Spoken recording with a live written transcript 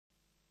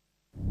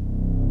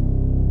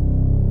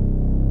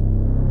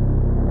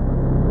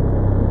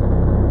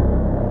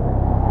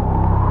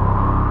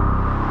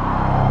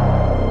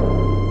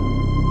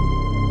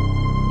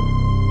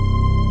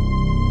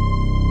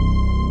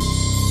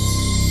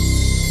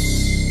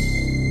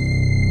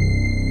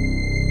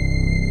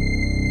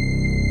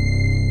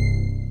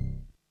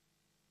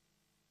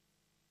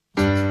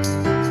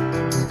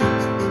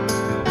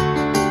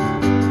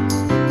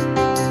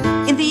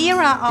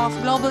of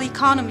global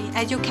economy,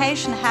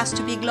 education has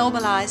to be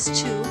globalized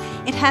too.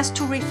 It has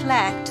to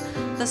reflect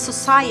the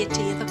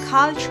society, the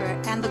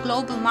culture and the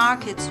global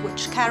markets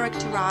which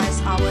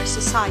characterize our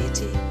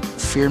society.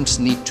 Firms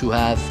need to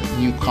have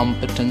new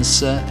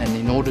competence and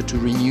in order to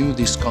renew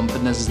this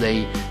competence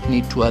they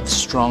need to have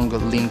stronger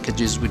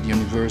linkages with the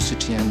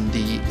university and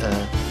the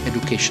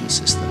education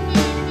system.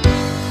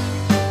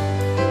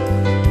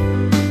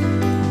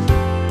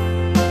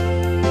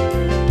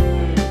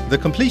 The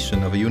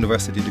completion of a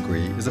university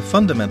degree is a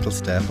fundamental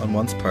step on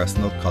one's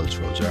personal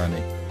cultural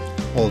journey,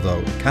 although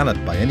it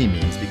cannot by any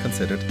means be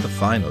considered the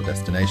final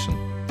destination.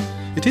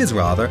 It is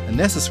rather a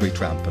necessary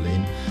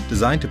trampoline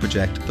designed to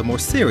project the more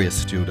serious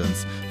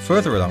students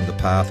further along the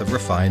path of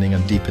refining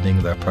and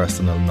deepening their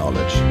personal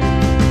knowledge.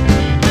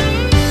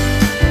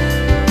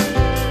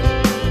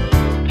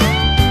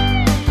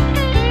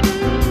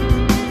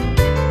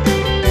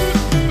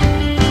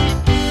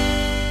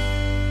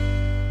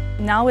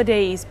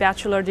 Nowadays,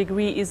 bachelor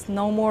degree is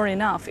no more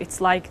enough. It's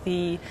like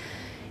the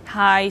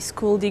high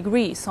school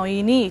degree, so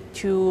you need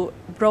to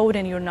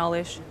broaden your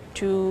knowledge,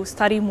 to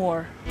study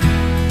more.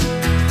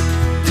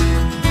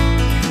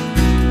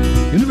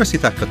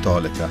 Università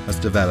Cattolica has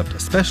developed a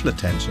special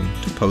attention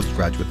to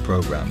postgraduate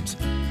programs,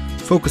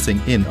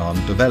 focusing in on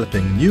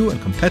developing new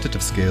and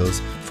competitive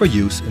skills for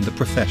use in the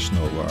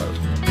professional world.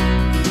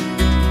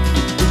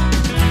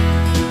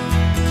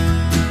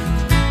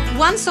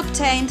 Once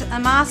obtained a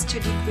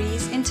master's degree,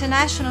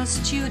 international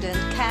student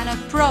can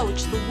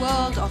approach the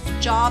world of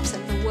jobs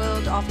and the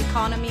world of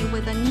economy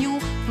with a new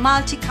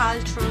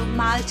multicultural,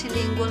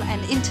 multilingual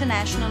and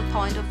international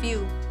point of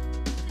view.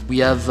 We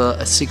have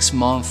a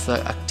 6-month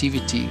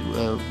activity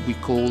we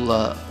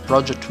call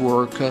project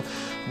work,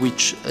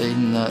 which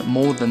in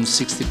more than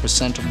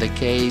 60% of the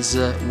case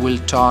will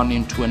turn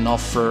into an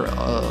offer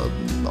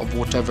of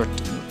whatever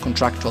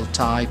contractual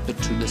type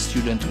to the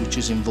student which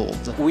is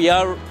involved. We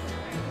are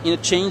in a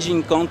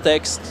changing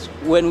context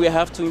when we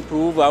have to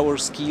improve our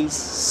skills,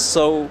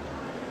 so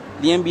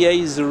the MBA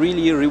is a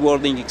really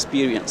rewarding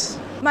experience.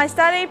 My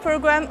study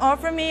program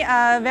offered me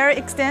very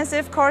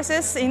extensive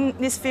courses in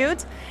this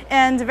field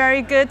and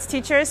very good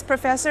teachers,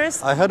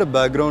 professors. I had a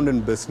background in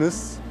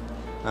business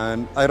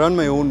and I run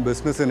my own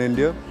business in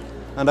India,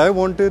 and I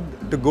wanted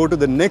to go to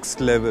the next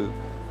level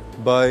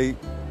by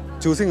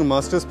choosing a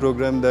master's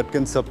program that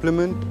can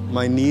supplement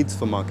my needs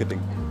for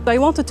marketing. I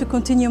wanted to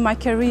continue my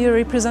career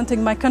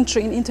representing my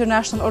country in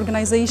international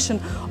organization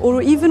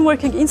or even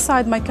working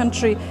inside my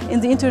country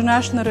in the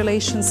international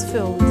relations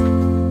field.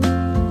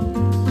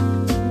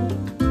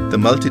 The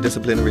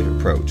multidisciplinary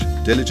approach,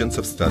 diligence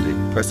of study,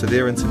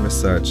 perseverance in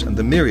research and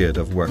the myriad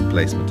of work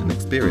placement and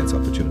experience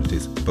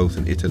opportunities, both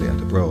in Italy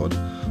and abroad,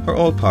 are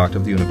all part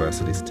of the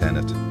university's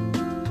tenet.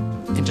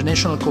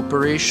 International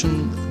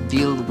cooperation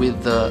deals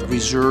with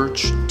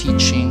research,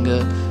 teaching,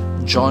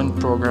 joint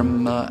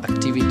program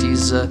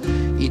activities.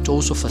 It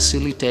also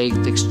facilitates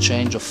the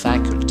exchange of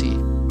faculty.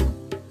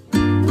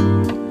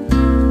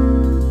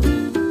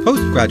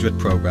 Postgraduate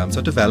programs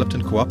are developed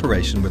in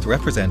cooperation with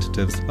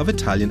representatives of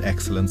Italian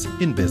excellence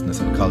in business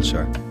and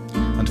culture,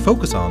 and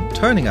focus on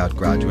turning out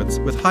graduates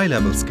with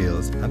high-level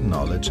skills and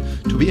knowledge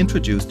to be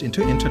introduced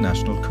into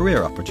international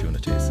career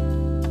opportunities.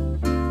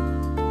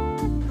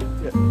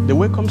 The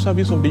welcome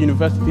service of the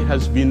university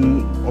has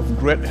been of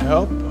great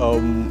help.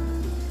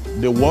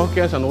 The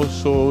workers and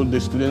also the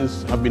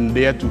students have been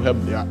there to help.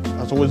 There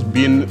has always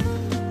been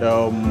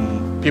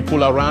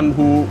people around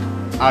who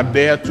are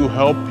there to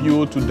help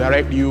you, to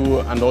direct you,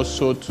 and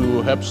also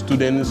to help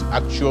students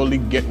actually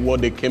get what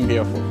they came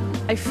here for.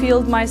 I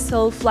feel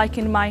myself like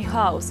in my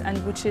house,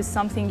 and which is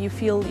something you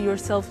feel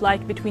yourself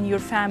like between your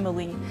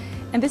family.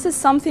 And this is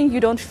something you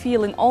don't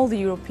feel in all the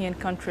European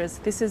countries.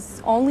 This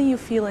is only you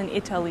feel in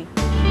Italy.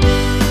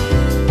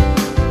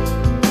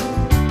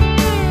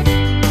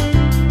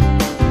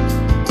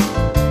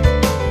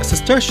 A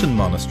Cistercian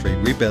monastery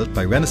rebuilt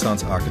by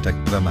Renaissance architect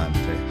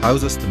Bramante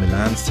houses the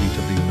Milan seat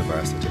of the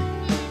university.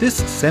 This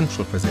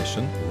central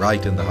position,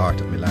 right in the heart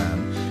of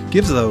Milan,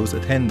 gives those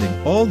attending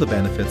all the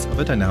benefits of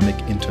a dynamic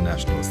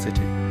international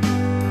city.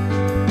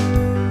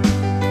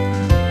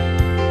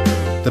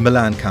 The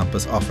Milan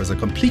campus offers a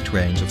complete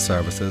range of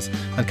services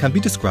and can be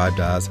described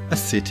as a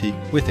city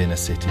within a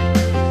city.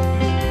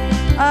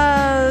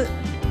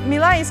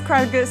 Milan is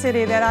quite a good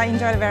city that I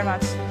enjoyed very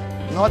much.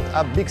 Not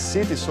a big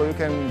city, so you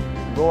can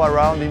go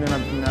around in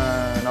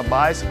a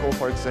bicycle,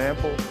 for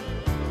example.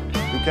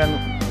 You can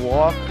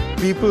walk.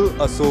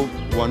 People are so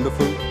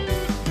wonderful.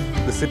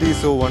 The city is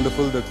so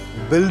wonderful. The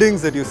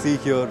buildings that you see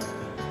here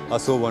are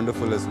so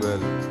wonderful as well.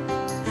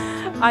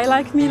 I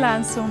like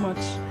Milan so much,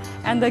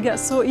 and I get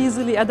so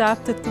easily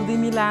adapted to the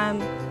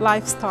Milan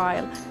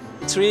lifestyle.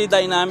 It's really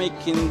dynamic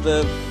in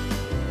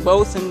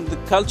both in the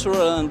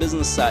cultural and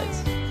business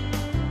sides.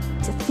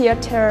 The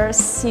theater,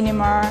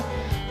 cinema,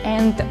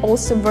 and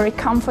also very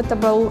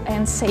comfortable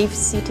and safe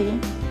city.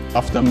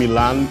 After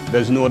Milan,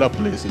 there's no other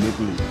place in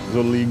Italy. It's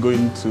only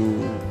going to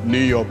New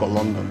York or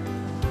London.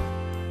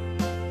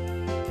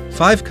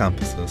 5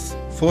 campuses,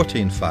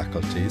 14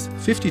 faculties,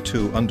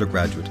 52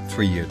 undergraduate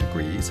 3-year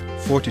degrees,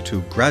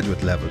 42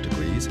 graduate level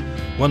degrees,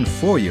 1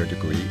 4-year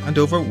degree and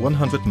over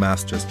 100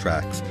 master's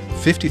tracks,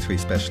 53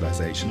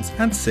 specialisations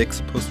and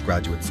 6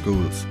 postgraduate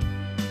schools.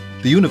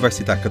 The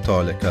Università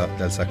Cattolica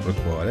del Sacro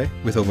Cuore,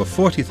 with over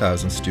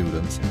 40,000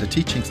 students and a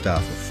teaching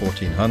staff of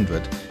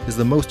 1,400, is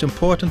the most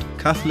important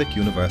Catholic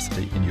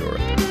university in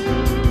Europe.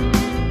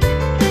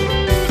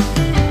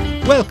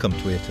 Welcome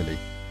to Italy.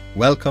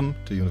 Welcome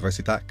to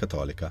Università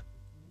Cattolica.